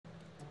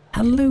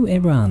Hello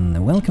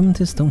everyone, welcome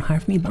to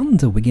Stonehearth v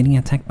BANTO. We're getting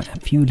attacked by a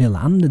few little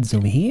undeads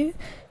over here.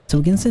 So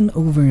we can send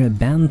over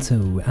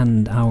BANTO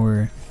and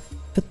our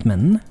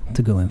footmen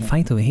to go and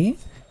fight over here.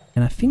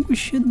 And I think we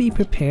should be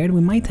prepared.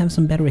 We might have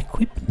some better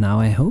equipment now,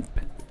 I hope.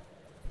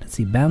 Let's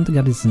see, BANTO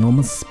got his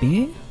normal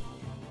spear.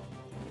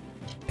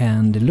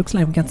 And it looks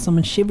like we got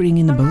someone shivering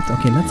in the boat.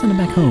 Okay, let's send it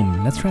back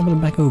home. Let's travel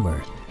back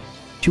over.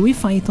 Should we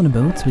fight on the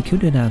boats? We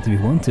could do that if we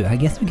want to. I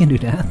guess we can do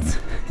that.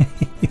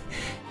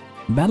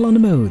 Battle on the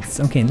boats.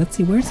 Okay, let's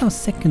see. Where's our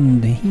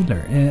second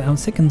healer? Our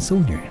second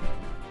soldier.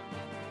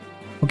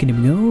 Okay, there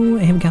we go.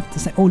 Here we got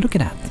the... Oh, look at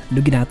that.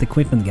 Look at that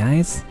equipment,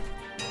 guys.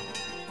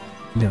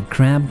 Little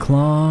crab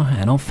claw,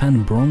 an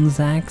offhand bronze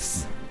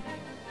axe.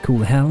 Cool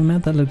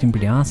helmet. That looking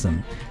pretty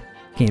awesome.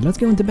 Okay, let's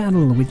go into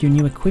battle with your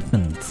new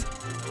equipment.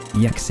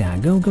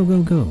 Yaxa, go, go,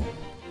 go, go.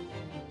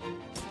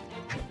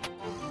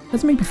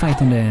 Let's maybe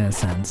fight on the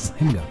sands.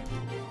 Here we go.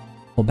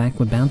 Fall back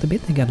with BANTO a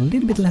bit. He got a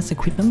little bit less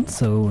equipment,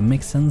 so it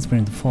makes sense for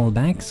him to fall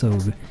back, so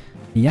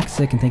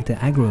Yaxa can take the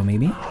aggro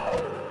maybe.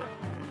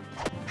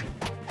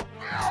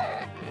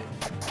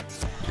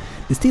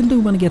 They still do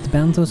want to get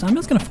BANTO, so I'm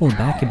just gonna fall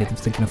back a bit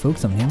if they're gonna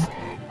focus on him.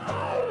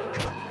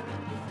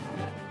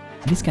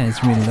 This guy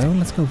is really low,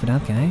 let's go for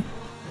that guy.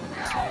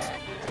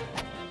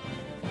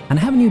 And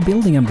I have a new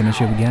building I'm gonna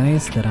show you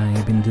guys that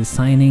I've been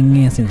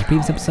designing since the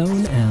previous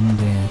episode,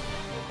 and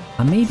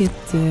I made it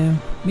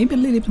maybe a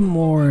little bit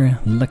more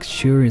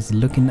luxurious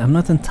looking. I'm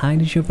not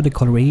entirely sure for the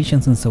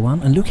colorations and so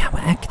on. And look how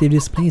active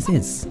this place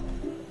is.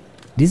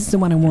 This is the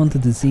one I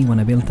wanted to see when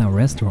I built our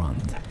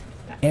restaurant.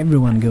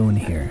 Everyone going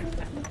here,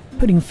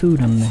 putting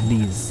food on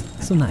these.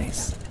 So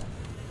nice.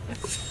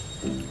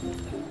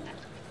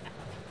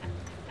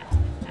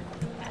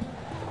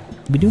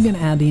 We do gonna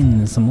add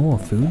in some more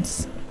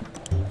foods.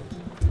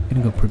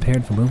 Gonna go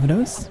prepared for both of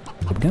those.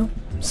 Here we go.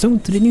 So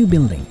to the new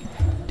building.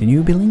 The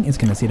new building is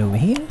gonna sit over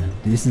here.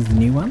 This is the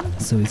new one.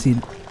 So you see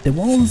the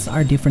walls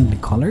are differently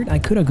colored. I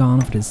could have gone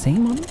for the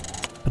same one,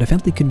 but I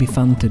felt it could be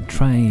fun to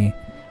try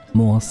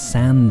more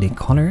sandy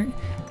color.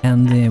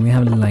 And we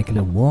have like a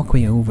little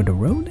walkway over the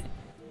road.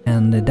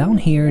 And down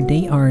here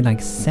they are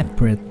like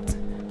separate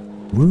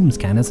rooms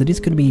kinda. So this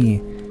could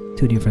be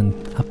two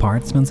different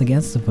apartments, I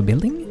guess, of a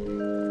building.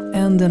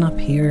 And then up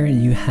here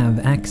you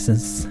have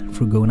access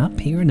for going up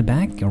here in the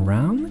back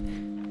around.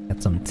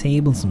 Got some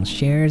tables, some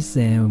chairs,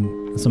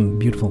 some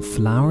beautiful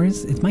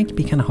flowers. It might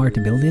be kind of hard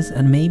to build this,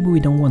 and maybe we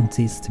don't want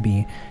this to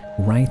be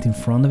right in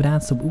front of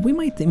that, so we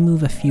might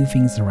move a few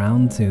things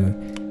around to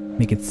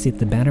make it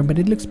sit better, but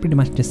it looks pretty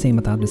much the same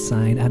at the other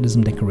side. Added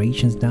some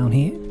decorations down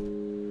here,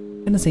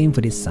 and the same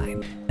for this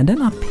side. And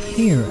then up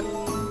here,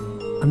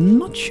 I'm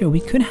not sure, we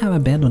could have a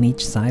bed on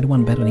each side,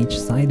 one bed on each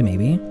side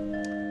maybe.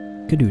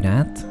 Could do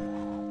that.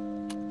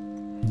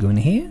 Go in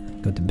here,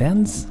 go to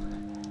beds.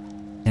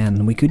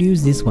 And we could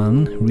use this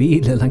one, really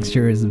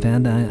luxurious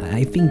bed.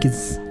 I think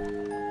it's...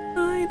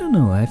 I don't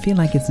know, I feel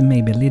like it's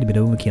maybe a little bit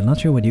overkill. Not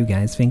sure what you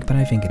guys think, but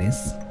I think it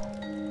is.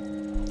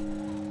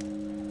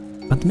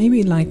 But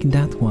maybe like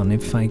that one,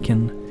 if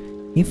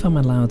I'm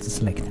allowed to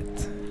select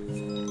it.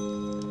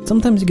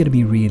 Sometimes you gotta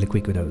be really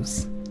quick with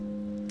those.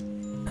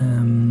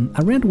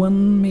 A red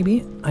one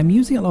maybe. I'm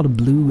using a lot of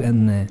blue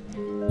and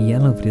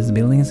yellow for this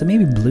building, so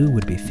maybe blue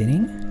would be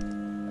fitting.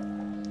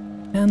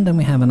 And then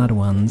we have another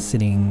one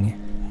sitting...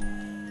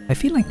 I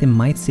feel like they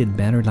might sit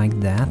better like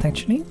that,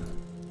 actually.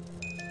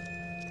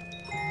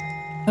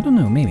 I don't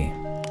know, maybe.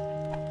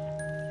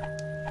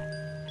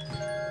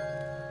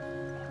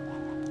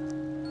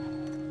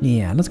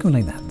 Yeah, let's go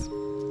like that.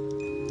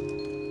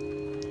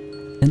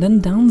 And then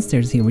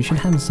downstairs here we should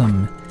have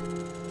some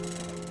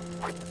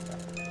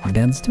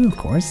beds too, of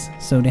course.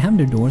 So they have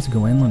their doors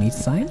go in on each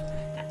side.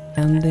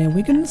 And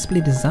we can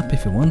split this up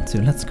if we want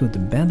to. Let's go to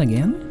bed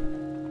again.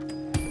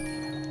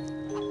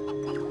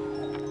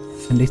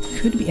 And it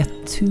could be a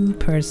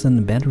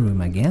two-person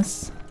bedroom, I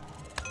guess.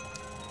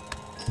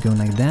 Go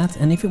like that.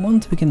 And if you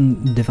want, we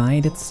can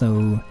divide it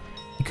so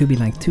it could be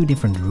like two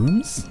different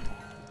rooms.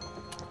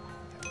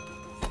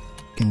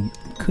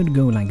 Could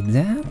go like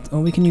that,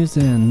 or we can use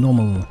a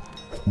normal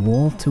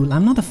wall tool.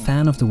 I'm not a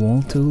fan of the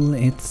wall tool.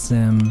 It's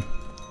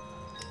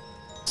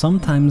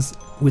sometimes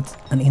with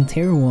an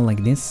interior wall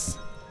like this,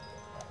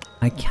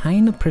 I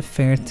kind of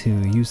prefer to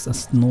use a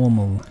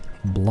normal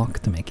block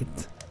to make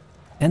it.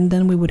 And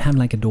then we would have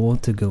like a door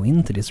to go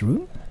into this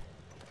room.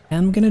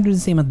 And we're gonna do the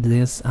same at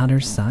this other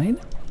side.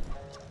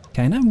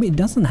 Kinda, it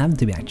doesn't have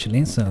to be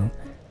actually, so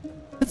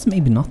let's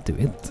maybe not do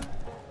it.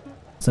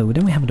 So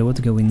then we have a door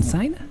to go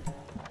inside.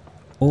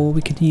 Or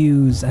we could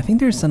use, I think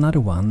there's another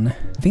one.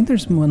 I think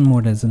there's one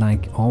more that's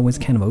like always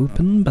kind of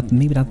open, but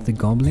maybe that's the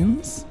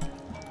goblins.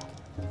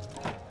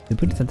 We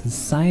put it at the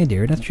side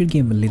there, that should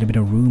give a little bit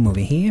of room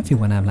over here if you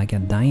wanna have like a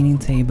dining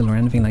table or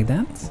anything like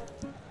that.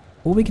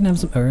 Or we can have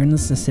some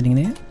urns sitting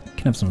there.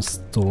 Can have some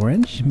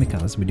storage,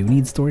 because we do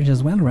need storage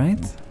as well,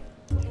 right?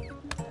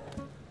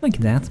 Like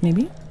that,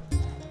 maybe.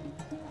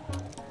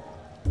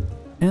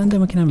 And then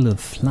we can have a little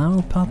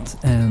flower pot,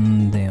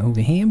 and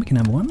over here we can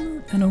have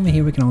one, and over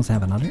here we can also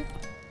have another.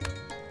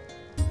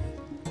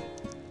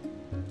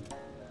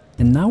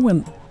 And now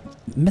when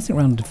messing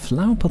around with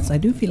flower pots, I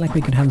do feel like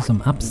we could have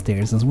some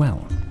upstairs as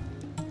well.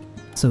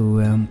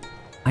 So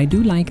I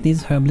do like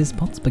these herbalist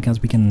pots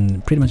because we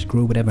can pretty much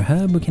grow whatever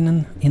herb we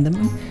can in them.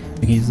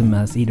 We can use them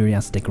as either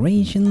as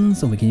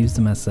decorations, or we can use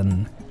them as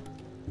a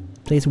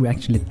place where we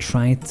actually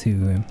try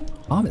to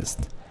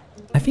harvest.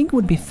 I think it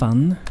would be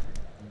fun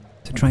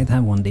to try to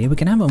have one day. We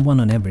can have one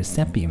on every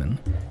step even.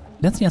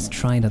 Let's just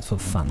try that for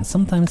fun.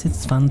 Sometimes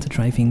it's fun to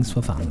try things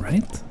for fun,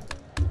 right?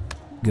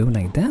 Go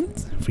like that,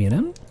 3 of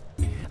them.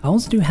 I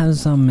also do have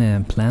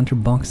some planter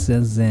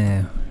boxes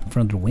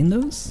front of the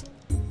windows.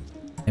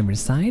 Every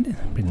side,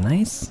 pretty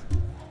nice.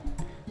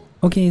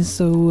 Okay,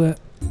 so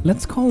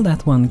let's call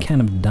that one kind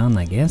of done,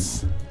 I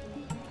guess.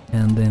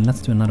 And then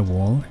let's do another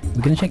wall.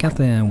 We're gonna check out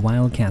the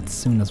wildcats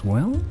soon as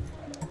well.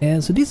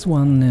 So this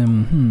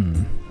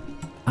one,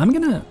 I'm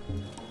gonna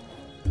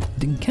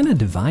kind of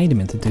divide them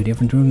into 2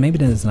 different rooms. Maybe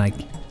there's like,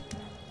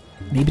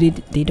 maybe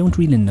they don't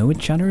really know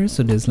each other,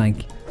 so there's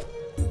like,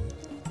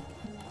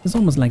 it's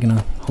almost like in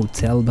a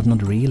hotel, but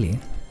not really.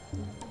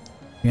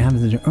 You have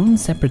their own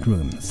separate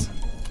rooms.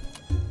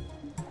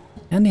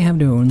 And they have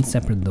their own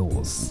separate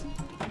doors.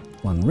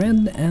 One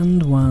red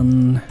and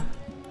one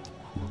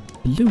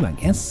blue, I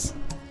guess.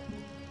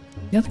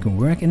 That can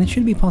work, and it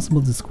should be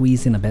possible to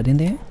squeeze in a bed in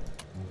there.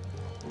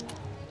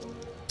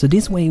 So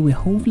this way we're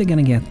hopefully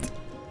gonna get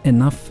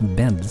enough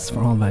beds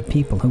for all of our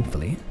people,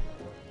 hopefully.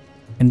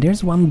 And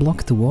there's one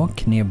block to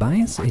walk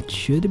nearby, so it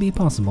should be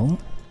possible.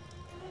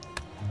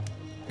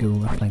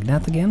 Go up like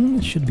that again.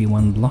 It should be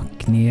one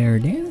block near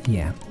there,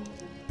 yeah.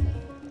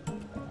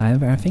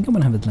 However, I think I'm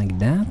gonna have it like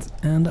that,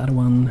 and the other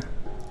one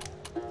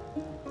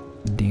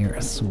there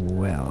as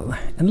well.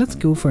 And let's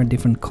go for a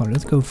different color.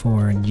 Let's go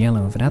for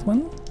yellow for that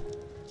one.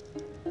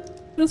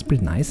 That's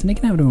pretty nice, and they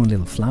can have their own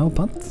little flower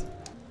pot.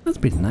 That's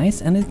pretty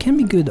nice, and it can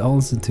be good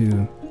also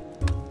to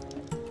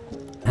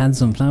add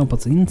some flower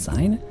pots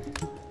inside,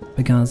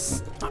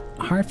 because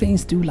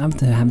Hearthlings do love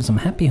to have some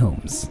happy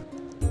homes.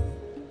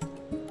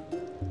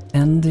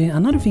 And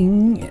another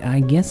thing, I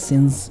guess,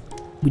 since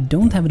we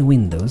don't have the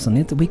windows on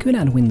it, we could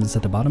add windows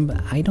at the bottom,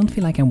 but I don't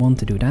feel like I want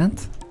to do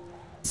that.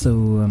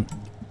 So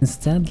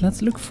instead,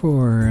 let's look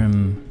for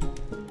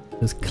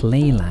those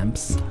clay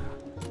lamps.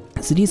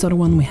 So these are the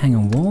ones we hang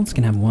on walls.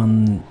 Can have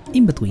one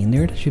in between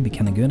there. That should be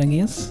kind of good, I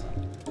guess.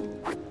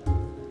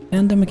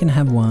 And then we can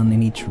have one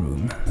in each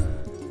room.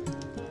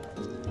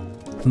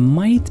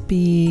 Might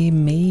be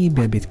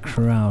maybe a bit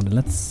crowded.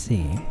 Let's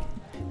see.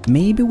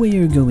 Maybe where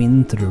you go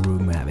into the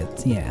room we have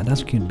it. Yeah,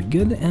 that could be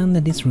good. And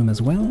this room as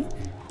well.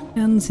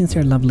 And since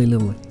they're a lovely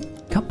little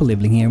couple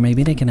living here,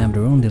 maybe they can have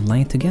their own little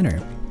night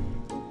together.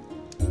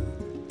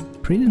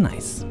 Pretty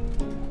nice.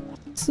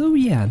 So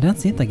yeah,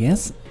 that's it, I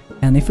guess.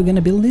 And if we're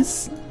gonna build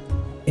this,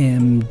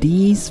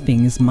 these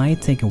things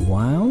might take a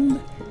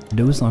while.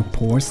 Those are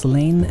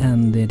porcelain,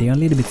 and they are a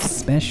little bit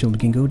special. We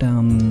can go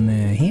down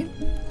here.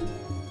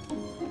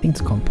 I think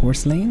it's called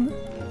porcelain.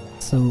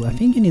 So I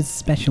think you need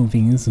special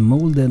things,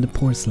 molded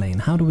porcelain.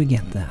 How do we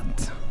get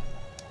that?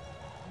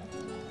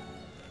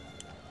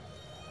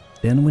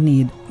 Then we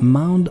need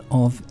mound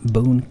of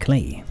bone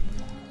clay,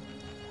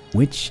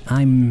 which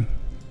I'm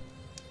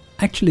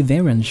actually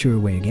very unsure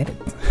where you get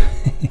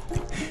it.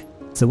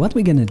 So what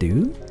we're gonna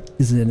do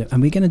is,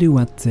 we're gonna do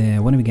what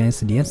one of you guys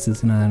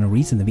suggested in a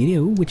recent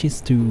video, which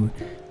is to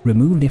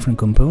remove different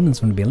components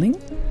from the building.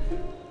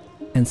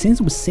 And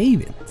since we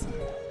save it,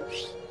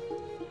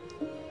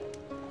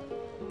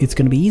 it's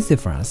gonna be easy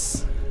for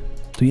us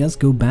to just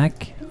go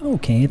back.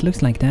 Okay, it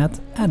looks like that.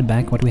 Add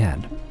back what we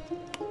had.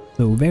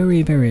 So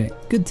very, very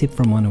good tip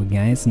from one of you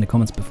guys in the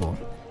comments before.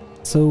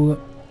 So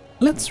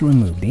let's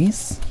remove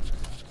these,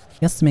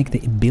 just to make the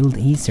build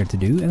easier to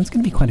do. And it's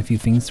gonna be quite a few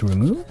things to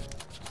remove,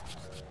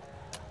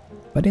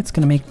 but it's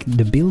gonna make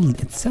the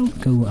build itself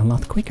go a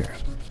lot quicker.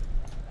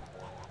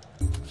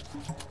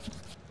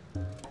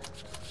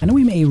 I know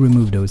we may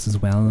remove those as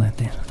well.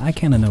 I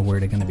kinda know where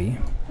they're gonna be.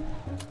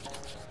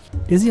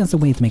 This is just a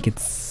way to make it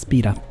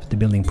speed up the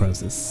building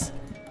process.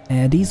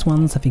 These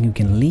ones I think you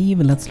can leave.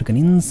 Let's look on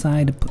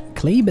inside.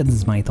 Clay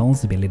beds might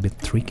also be a little bit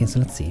tricky, so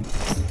let's see.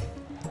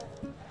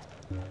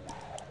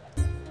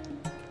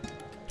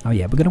 Oh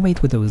yeah, we're gonna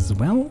wait with those as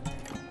well.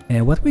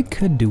 What we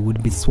could do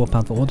would be swap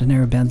out for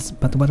ordinary beds,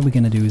 but what we're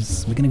gonna do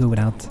is we're gonna go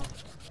without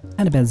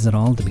any beds at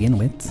all to begin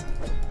with.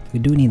 We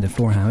do need the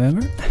floor,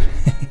 however.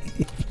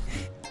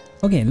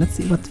 Okay, let's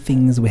see what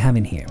things we have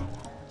in here.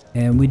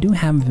 We do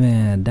have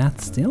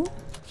that still.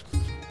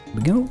 Here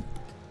we go.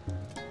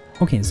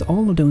 Okay, so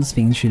all of those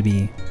things should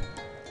be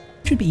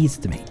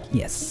easy to make,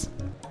 yes.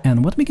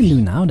 And what we can do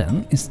now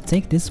then is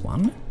take this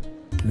one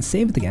and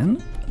save it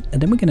again,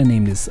 and then we're gonna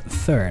name this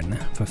Fern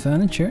for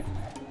furniture,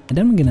 and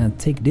then we're gonna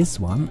take this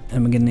one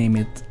and we're gonna name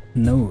it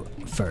No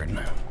Fern.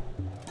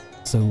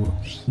 So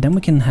then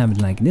we can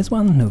have like this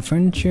one, no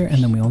furniture,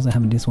 and then we also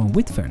have this one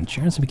with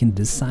furniture, so we can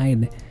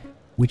decide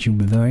which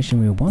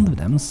version we want of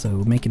them, so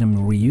making them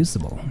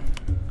reusable.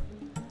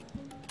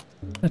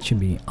 That should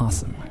be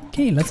awesome.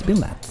 Okay, let's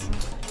build that.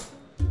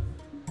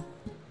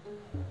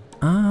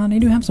 They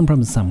do have some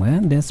problems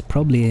somewhere. There's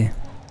probably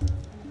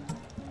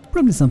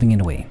Probably something in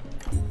the way.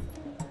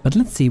 But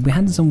let's see, we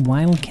had some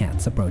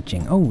wildcats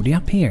approaching. Oh, they're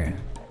up here.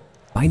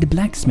 By the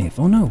blacksmith,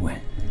 oh no.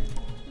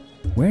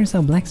 Where's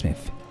our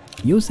blacksmith?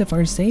 Joseph,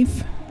 are you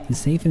safe? He's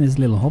safe in his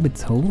little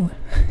hobbit's hole.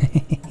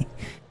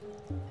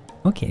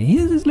 Okay,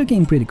 he's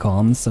looking pretty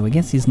calm, so I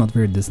guess he's not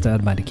very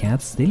disturbed by the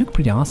cats. They look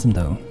pretty awesome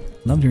though.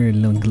 Love their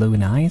little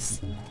glowing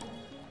eyes.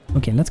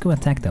 Okay, let's go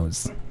attack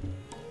those.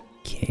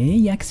 Okay,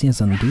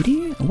 Yaxia's on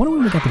duty. What do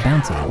we got the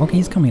BANTO? Okay,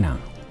 he's coming now.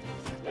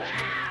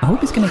 I hope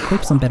he's gonna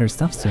equip some better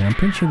stuff soon. I'm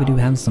pretty sure we do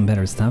have some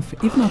better stuff.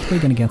 If not, we're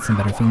gonna get some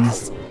better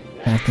things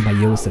crafted by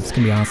Joseph. It's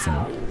gonna be awesome.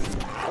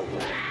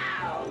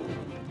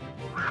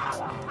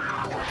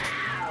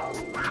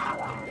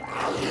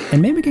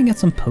 And maybe we can get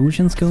some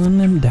potions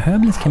going. The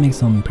herbalist can make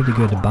some pretty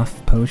good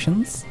buff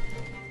potions.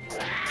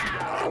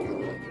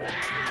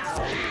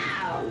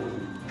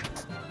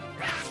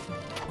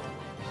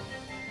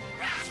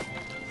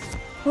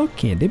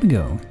 Okay, there we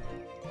go.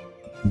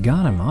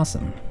 Got him,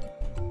 awesome.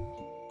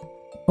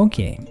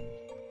 Okay.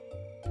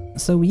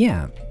 So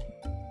yeah,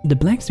 the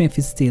blacksmith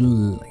is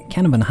still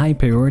kind of a high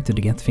priority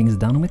to get things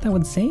done with, I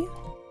would say.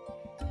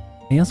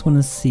 I just want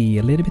to see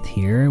a little bit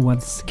here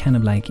what's kind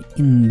of like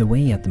in the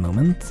way at the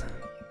moment.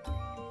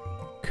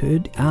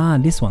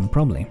 This one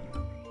probably.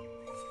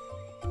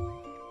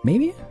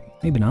 Maybe?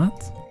 Maybe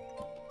not.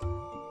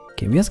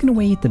 Okay, we're just gonna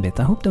wait a bit.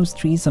 I hope those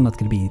trees are not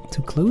gonna be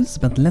too close,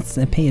 but let's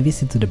pay a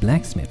visit to the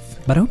blacksmith.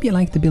 But I hope you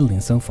like the building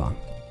so far.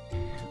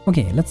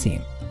 Okay, let's see.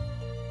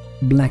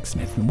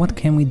 Blacksmith, what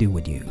can we do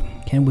with you?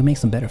 Can we make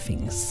some better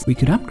things? We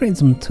could upgrade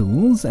some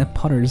tools, a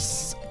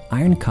potter's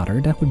iron cutter,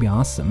 that would be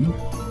awesome.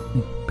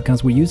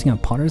 Because we're using our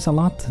potters a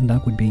lot,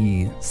 that would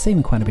be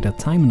saving quite a bit of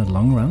time in the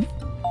long run.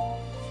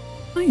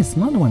 Nice,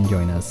 another one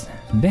join us.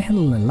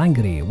 Behel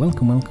Lagri,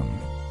 welcome, welcome.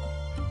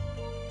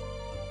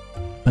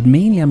 But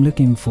mainly I'm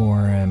looking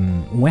for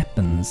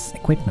weapons,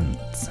 equipment,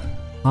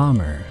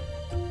 armor.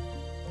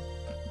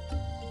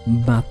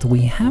 But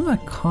we have a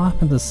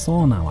carpenter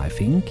saw now, I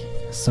think,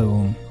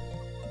 so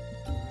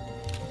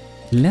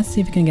let's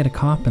see if we can get a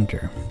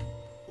carpenter.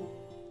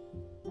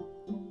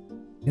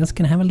 Just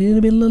gonna have a little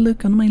bit of a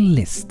look on my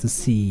list to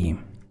see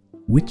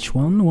which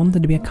one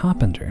wanted to be a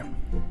carpenter.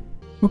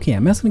 Okay,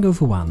 I'm just gonna go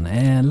for one.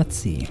 Let's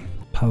see.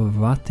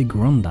 Pavati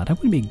Gronda, that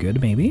would be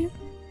good maybe.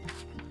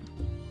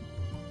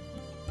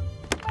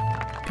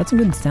 Got some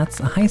good stats.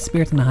 A high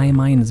spirit and a high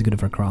mind is good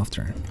for a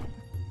crafter.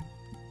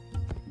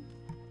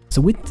 So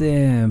with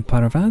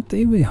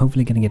Parvati, we're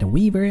hopefully gonna get a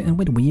weaver, and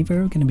with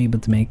weaver we're gonna be able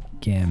to make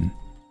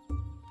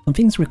some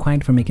things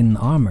required for making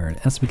armor.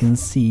 As we can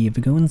see, if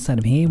we go inside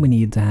of here, we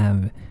need to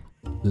have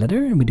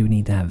leather, and we do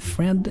need to have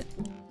thread,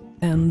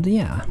 and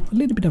yeah, a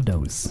little bit of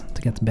those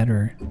to get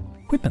better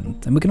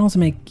equipment. And we can also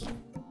make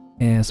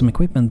some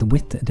equipment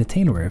with the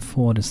tailorer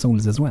for the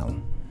souls as well.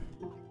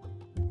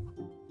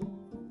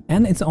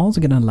 And it's also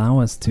gonna allow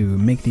us to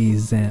make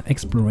these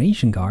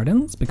exploration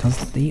gardens,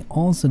 because they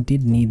also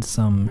did need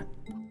some...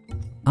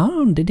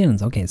 Oh, they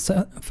didn't. Okay,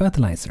 so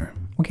fertilizer.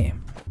 Okay.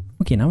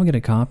 Okay, now we got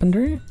a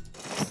carpenter.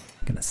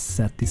 Gonna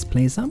set this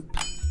place up.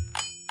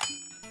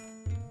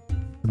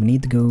 We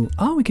need to go...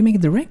 Oh, we can make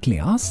it directly.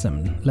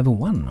 Awesome. Level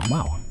 1.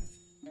 Wow.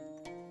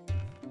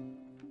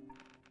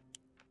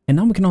 And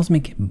now we can also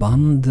make a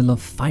bundle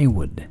of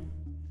firewood,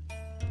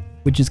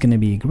 which is gonna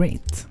be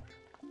great.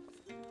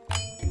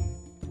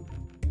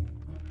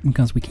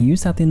 Because we can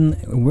use that in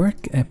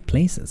work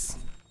places.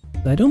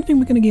 So I don't think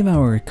we're gonna give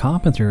our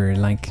carpenter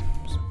like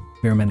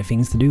very many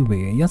things to do.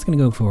 We're just gonna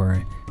go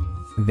for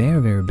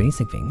very, very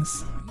basic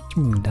things. Let's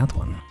remove that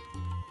one.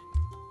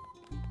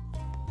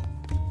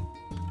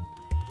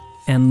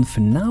 And for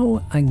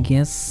now, I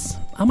guess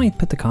I might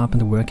put the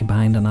carpenter working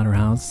behind another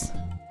house.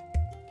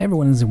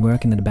 Everyone is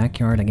working in the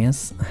backyard, I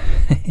guess.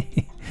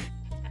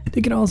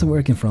 They could also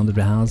work in front of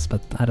the house,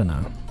 but I don't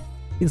know.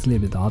 It's a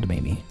little bit odd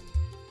maybe.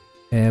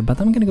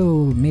 But I'm gonna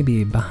go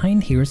maybe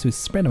behind here so we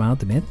spread them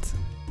out a bit.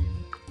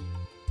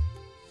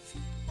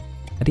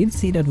 I did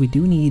see that we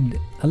do need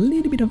a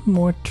little bit of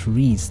more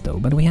trees though,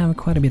 but we have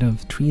quite a bit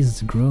of trees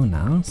to grow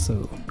now,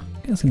 so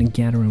I'm just gonna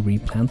gather and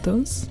replant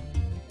those.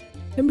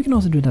 And we can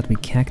also do that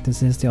with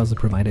cactuses, they also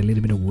provide a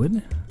little bit of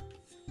wood.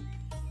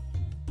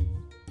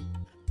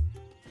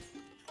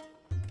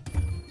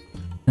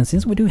 And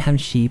since we do have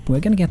sheep,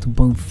 we're gonna get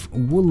both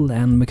wool,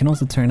 and we can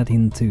also turn it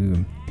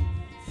into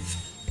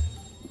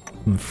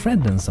some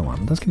thread and so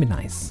on. That's gonna be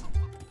nice.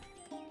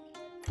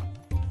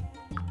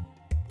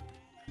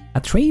 A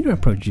trader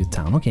approached your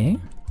town, okay.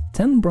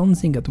 10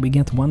 bronze ingot, we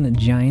get 1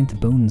 giant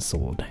bone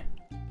sword.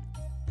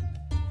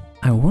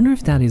 I wonder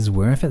if that is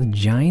worth it, a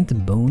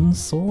giant bone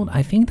sword?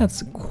 I think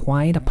that's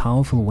quite a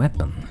powerful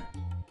weapon.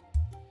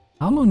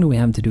 How long do we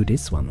have to do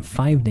this one?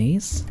 5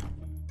 days?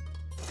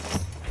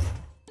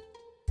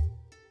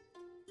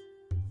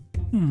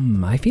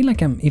 I feel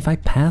like if I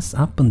pass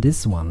up on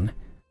this one,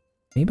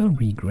 maybe I'll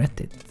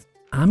regret it.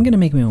 I'm gonna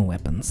make my own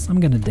weapons. I'm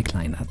gonna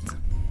decline that.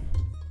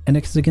 And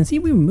as you can see,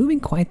 we're moving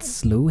quite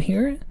slow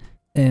here.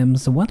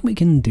 So what we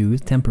can do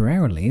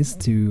temporarily is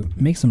to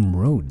make some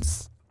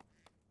roads.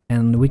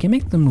 And we can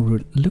make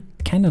them look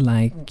kind of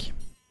like...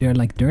 they're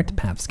like dirt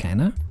paths,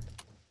 kinda.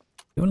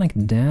 Go like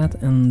that,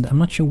 and I'm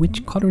not sure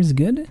which color is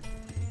good.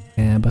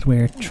 But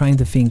we're trying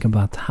to think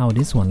about how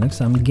this one looks.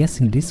 I'm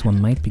guessing this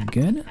one might be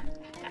good.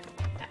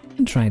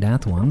 Try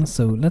that one.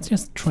 So let's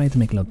just try to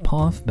make a little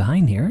path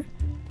behind here.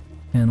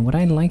 And what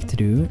I like to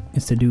do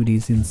is to do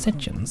these in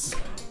sections.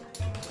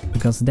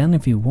 Because then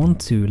if you want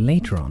to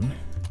later on,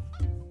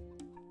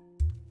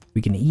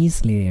 we can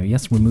easily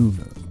just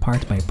remove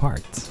part by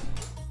part.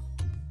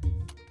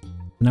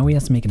 Now we're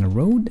just making a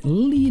road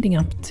leading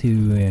up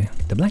to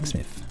the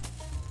blacksmith.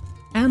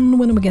 And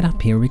when we get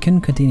up here we can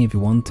continue if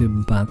you want to,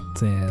 but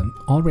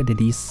already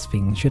these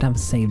things should have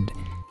saved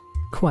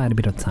quite a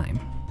bit of time.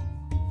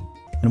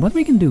 And what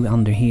we can do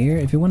under here,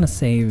 if you want to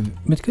save,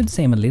 it could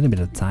save a little bit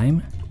of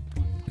time,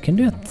 we can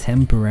do a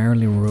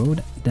temporary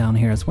road down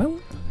here as well,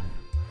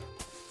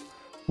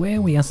 where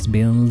we just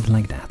build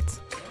like that.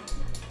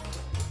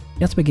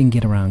 Just so we can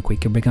get around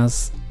quicker,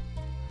 because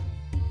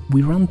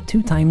we run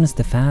 2 times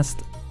the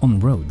fast on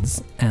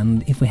roads,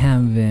 and if we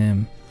have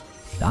the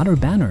other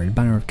banner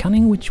of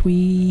cunning, which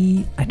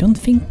I don't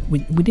think, we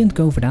didn't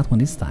go for that one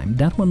this time.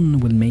 That one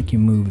will make you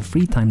move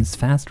 3 times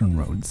faster on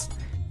roads.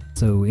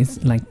 So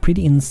it's like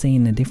pretty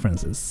insane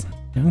differences.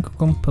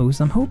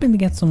 Compose, I'm hoping to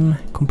get some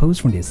compose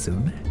from this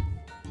soon.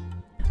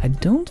 I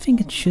don't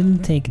think it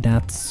shouldn't take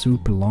that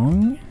super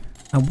long.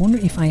 I wonder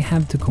if I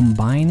have to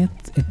combine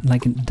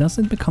it, does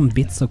it become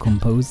bits of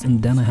compose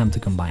and then I have to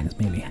combine it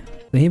maybe.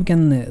 So here we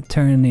can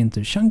turn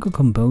into chunk of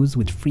compose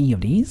with 3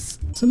 of these.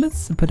 So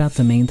let's put out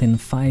the maintain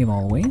 5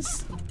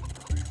 always.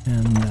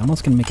 And I'm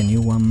also gonna make a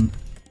new one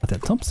at the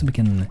top so we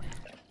can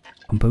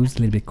compose a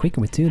little bit quicker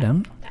with 2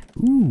 then.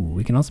 Ooh,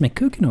 we can also make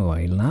cooking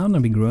oil now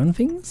that we're growing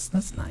things.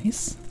 That's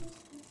nice.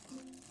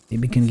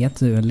 Maybe we can get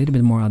to a little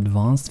bit more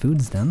advanced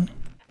foods then.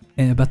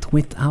 But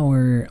with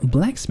our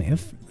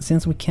blacksmith,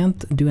 since we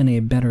can't do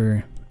any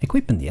better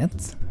equipment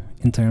yet,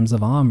 in terms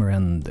of armor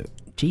and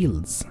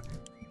shields,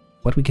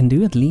 what we can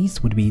do at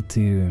least would be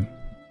to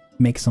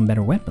make some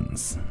better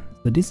weapons.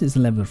 So this is a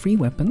level 3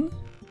 weapon.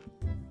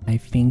 I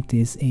think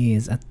this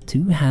is a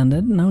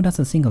 2-handed. No, that's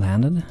a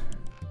single-handed.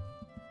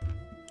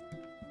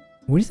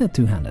 Where is that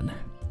 2-handed?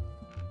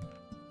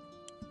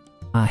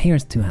 Ah,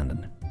 here's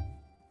 2-handed.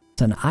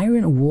 So an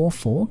iron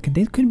warfork,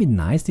 this could be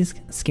nice. This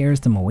scares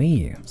them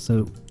away,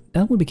 so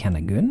that would be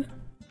kinda good.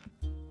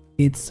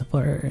 It's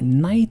for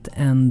knight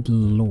and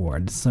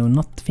lord, so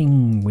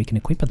nothing we can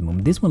equip at the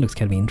moment. This one looks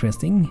kind of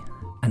interesting.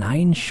 An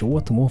iron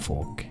short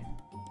warfork.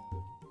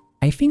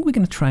 I think we're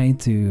gonna try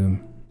to...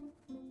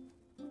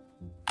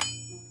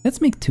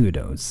 Let's make 2 of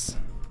those.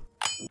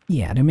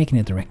 Yeah, they're making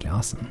it directly,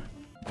 awesome.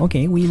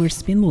 Okay, Weaver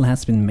Spindle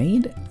has been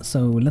made,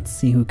 so let's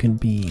see who could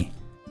be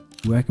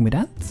working with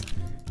that.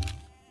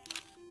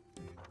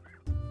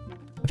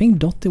 I think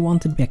Dottie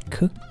wanted to be a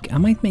cook. I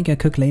might make a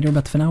cook later,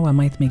 but for now I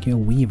might make you a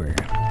weaver.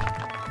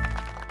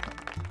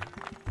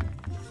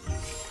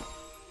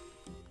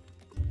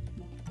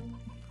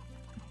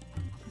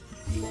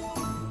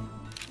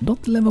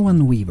 Dottie level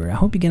 1 weaver. I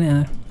hope you're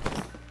gonna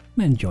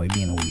enjoy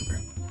being a weaver.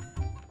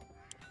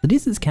 So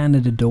this is kind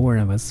of the door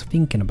I was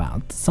thinking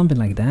about. Something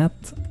like that.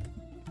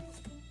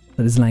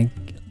 That is like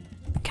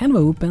kind of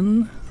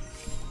open,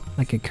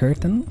 like a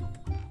curtain.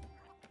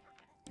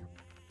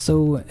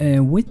 So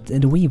with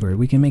the weaver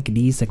we can make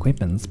these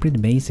equipments, pretty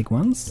basic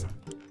ones.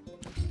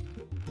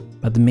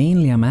 But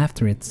mainly I'm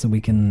after it so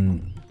we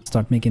can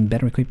start making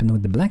better equipment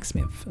with the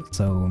blacksmith.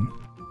 So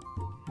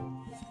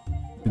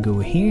we go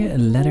here, a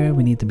leather,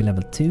 we need to be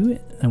level 2,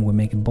 and we'll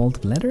make a bolt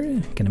of leather.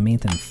 Gonna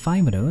maintain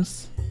 5 of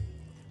those.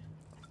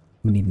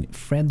 We need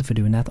thread for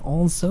doing that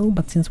also,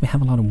 but since we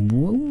have a lot of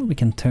wool, we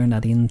can turn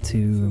that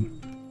into...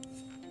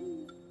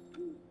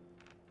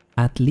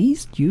 At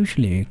least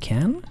usually you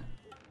can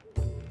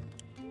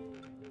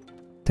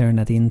turn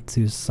that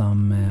into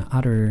some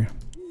other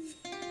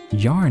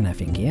yarn, I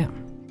think, yeah.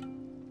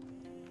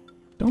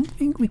 Don't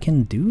think we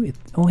can do it.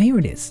 Oh, here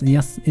it is.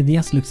 It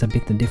just looks a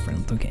bit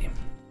different, okay.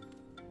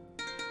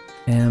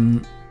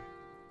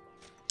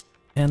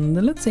 And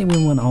let's say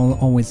we want to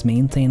always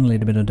maintain a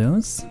little bit of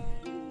those.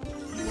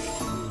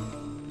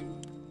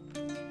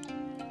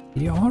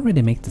 Did you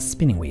already make the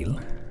spinning wheel?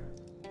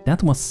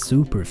 That was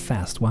super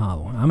fast,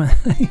 wow.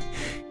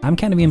 I'm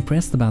kind of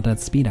impressed about that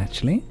speed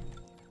actually.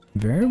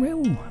 Very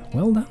well,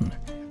 well done.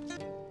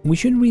 We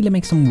should really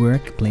make some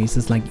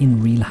workplaces like in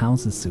real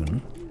houses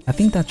soon. I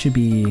think that should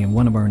be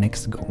one of our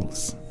next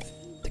goals,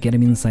 to get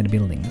them inside the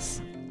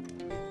buildings.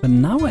 But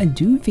now I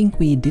do think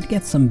we did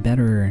get some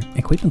better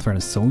equipment for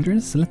the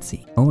soldiers, so let's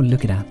see. Oh,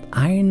 look at that.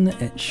 Iron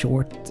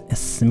short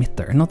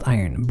smitter, not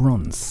iron,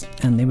 bronze.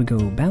 And there we go,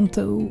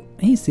 BANTO.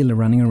 He's still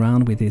running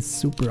around with his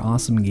super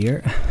awesome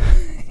gear.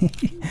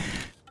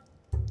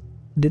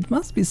 There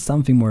must be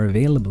something more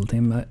available to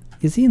him.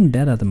 Is he in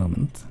bed at the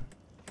moment?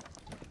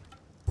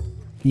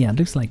 Yeah, it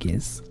looks like he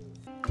is.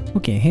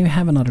 Okay, here we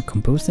have another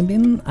composting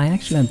bin. I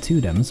actually had 2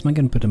 of them, so I'm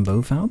gonna put them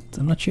both out.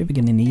 I'm not sure if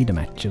we're gonna need them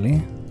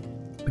actually,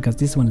 because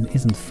this one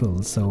isn't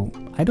full, so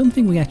I don't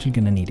think we're actually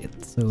gonna need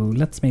it. So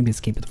let's maybe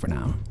skip it for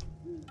now.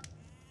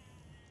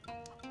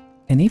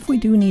 And if we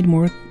do need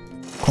more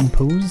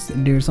compose,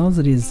 there's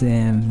also this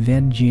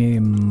veggie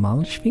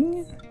mulch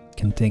thing.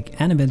 can take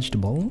any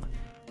vegetable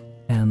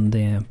and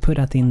put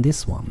that in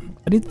this one.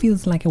 But it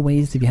feels like a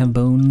waste if you have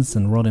bones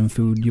and rotten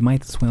food, you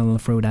might as well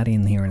throw that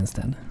in here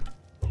instead.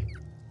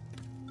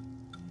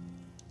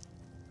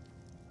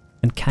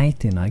 And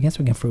chitin, I guess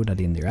we can throw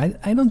that in there.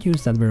 I don't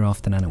use that very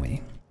often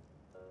anyway.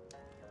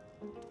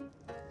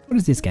 What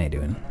is this guy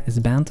doing? Is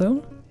it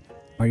BANTO?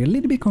 Are you a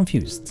little bit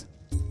confused?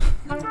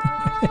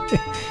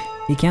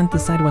 He can't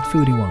decide what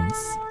food he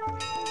wants.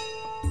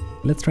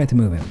 Let's try to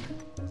move him.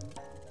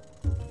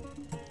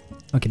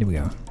 Okay, there we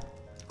go.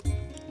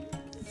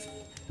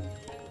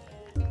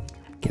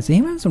 Okay, so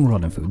here we have some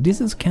rotten food.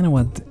 This is kind of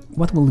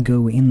what will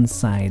go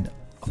inside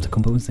of the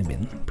composting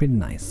bin. Pretty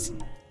nice.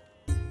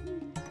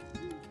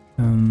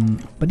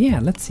 But yeah,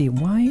 let's see.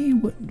 Why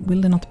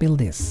will they not build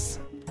this?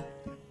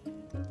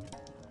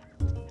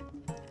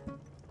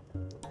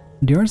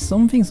 There are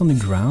some things on the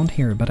ground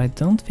here, but I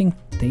don't think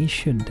they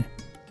should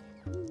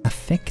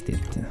affect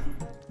it.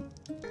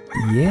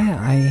 Yeah,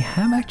 I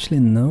have actually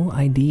no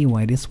idea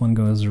why this one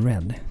goes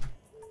red.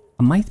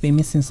 I might be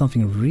missing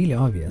something really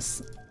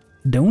obvious.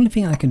 The only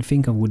thing I can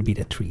think of would be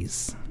the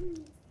trees.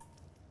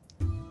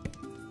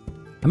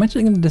 I'm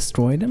actually going to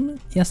destroy them,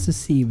 just to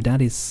see if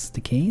that is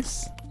the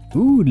case.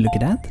 Ooh, look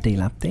at that,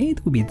 daily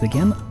update, we beat it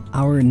again.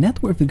 Our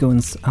net worth is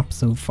going up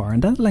so far,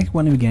 and that's like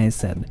one of you guys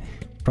said.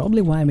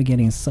 Probably why we're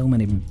getting so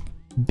many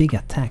big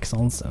attacks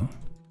also.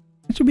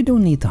 Actually, we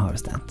don't need to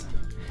harvest that.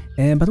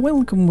 But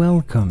welcome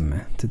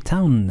to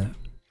town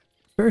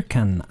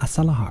Birka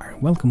Asalahar.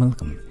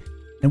 Welcome.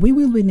 And we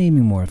will be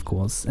naming more, of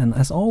course, and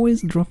as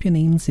always, drop your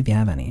names if you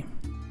have any.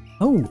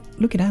 Oh,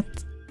 look at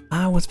that.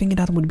 I was thinking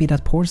that would be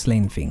that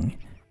porcelain thing.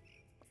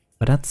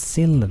 But that's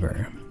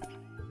silver.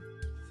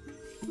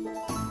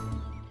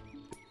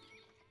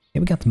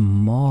 Here we got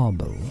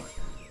marble.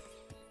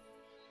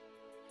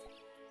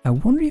 I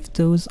wonder if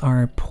those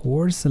are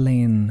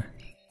porcelain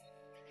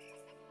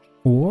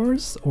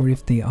ores or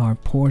if they are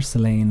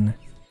porcelain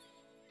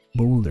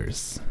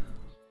boulders.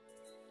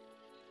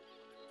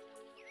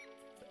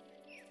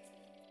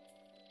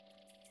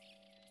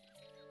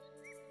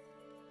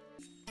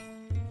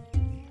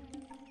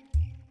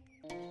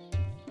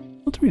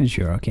 Not really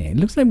sure. Okay, it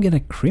looks like we get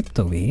a crypt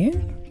over here.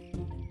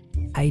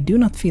 I do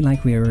not feel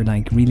like we are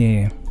like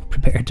really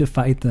prepared to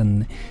fight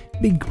a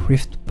big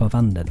rift of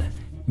undead,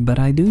 but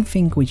I do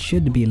think we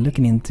should be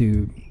looking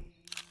into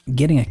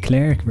getting a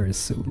cleric very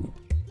soon,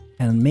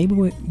 and maybe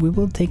we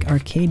will take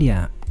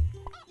Arcadia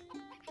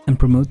and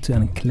promote to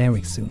a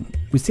cleric soon.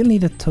 We still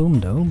need a tome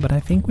though, but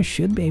I think we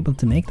should be able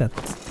to make that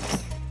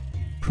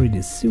pretty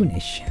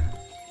soonish,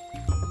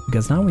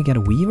 because now we get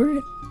a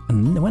weaver,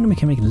 and when we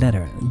can make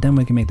leather, then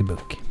we can make the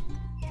book,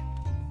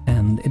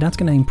 and that's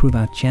gonna improve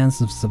our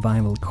chances of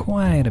survival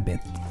quite a bit.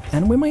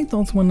 And we might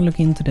also want to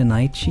look into the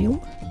night shield.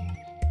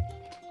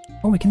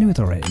 Oh, we can do it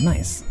already,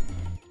 nice.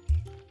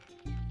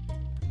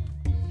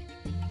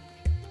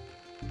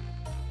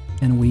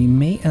 And we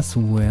may as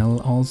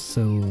well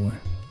also...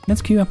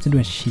 Let's queue up to do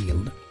a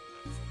shield.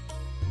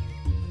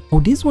 Oh,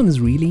 this one is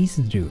really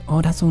easy to do.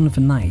 Oh, that's only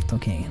for night,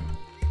 okay.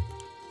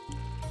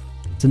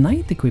 So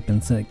night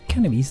equipment's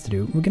kind of easy to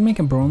do. We can make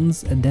a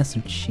bronze, a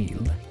desert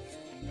shield.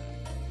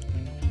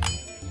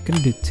 Gonna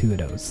do 2 of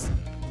those.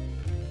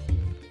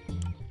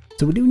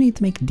 So we do need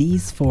to make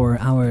these for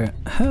our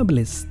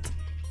herbalist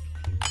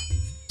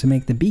to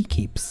make the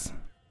beekeeps.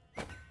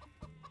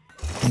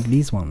 Like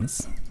these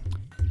ones.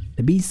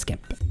 The bee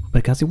skep.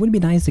 Because it would be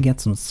nice to get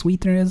some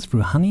sweeteners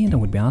through honey, that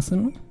would be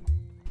awesome.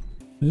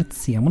 Let's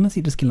see, I want to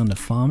see the skill on the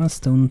farmer,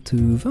 stone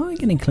tooth. Oh,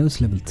 getting close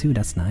to level 2,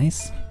 that's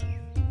nice.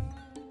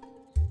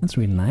 That's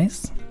really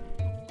nice.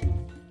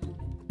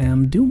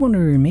 Do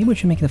wonder, maybe we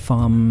should make the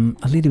farm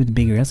a little bit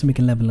bigger so we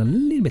can level a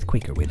little bit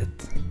quicker with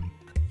it.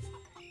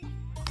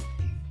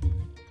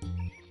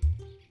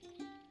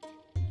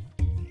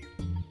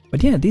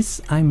 But yeah,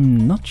 this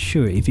I'm not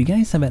sure. If you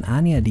guys have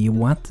any idea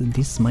what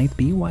this might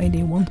be, why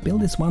they won't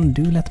build this one,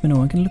 do let me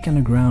know. I can look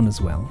underground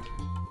as well.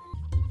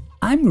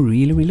 I'm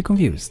really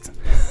confused.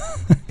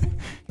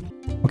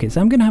 Okay, so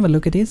I'm gonna have a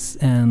look at this,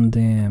 and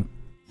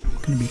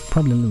gonna be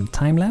probably a little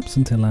time lapse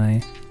until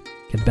I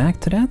get back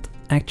to that.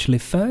 Actually,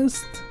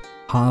 first,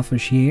 half a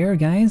share,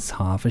 guys,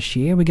 half a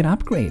share. We get an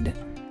upgrade.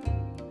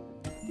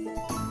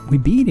 We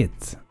beat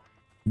it.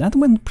 That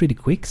went pretty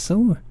quick.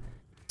 So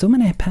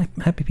many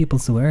happy people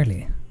so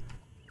early.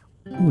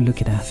 Oh,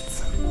 look at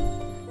that.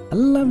 A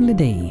lovely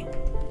day.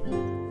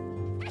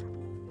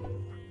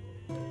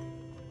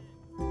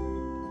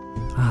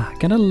 Ah,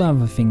 gotta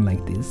love a thing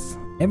like this.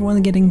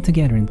 Everyone getting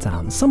together in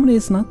town. Somebody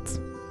is not,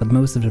 but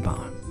most of them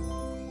are.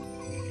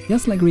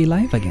 Just like real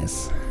life, I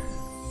guess.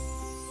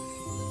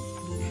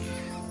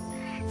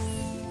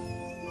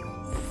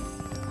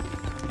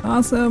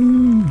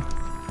 Awesome!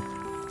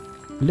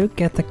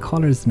 Look at the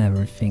colors and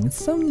everything. It's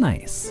so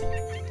nice.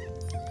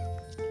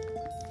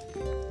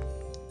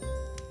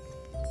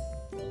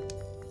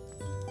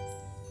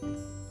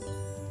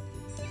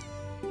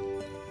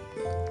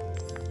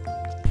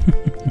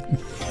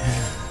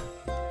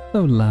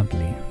 So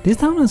lovely. This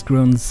town has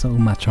grown so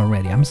much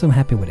already. I'm so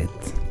happy with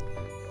it.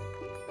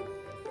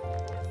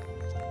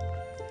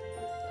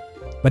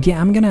 But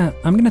yeah, I'm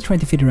gonna try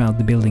to figure out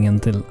the building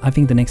until I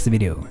think the next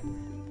video,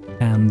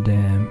 and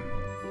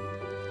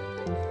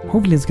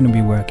hopefully it's gonna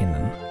be working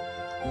then.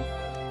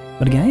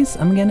 But guys,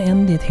 I'm gonna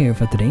end it here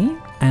for today,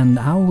 and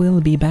I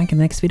will be back in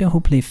the next video.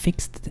 Hopefully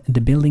fixed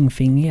the building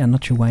thingy. I'm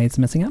not sure why it's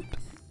messing up.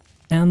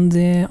 And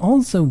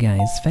also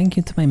guys, thank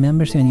you to my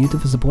members here on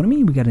YouTube for supporting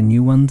me. We got a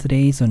new one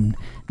today, so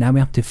now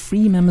we're up to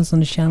 3 members on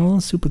the channel.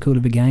 Super cool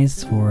of you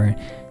guys for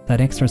that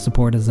extra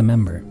support as a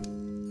member.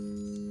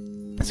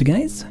 So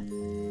guys,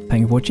 thank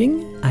you for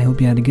watching. I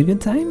hope you had a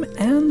good time,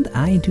 and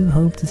I do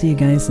hope to see you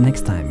guys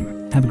next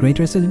time. Have a great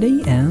rest of the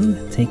day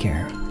and take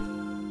care.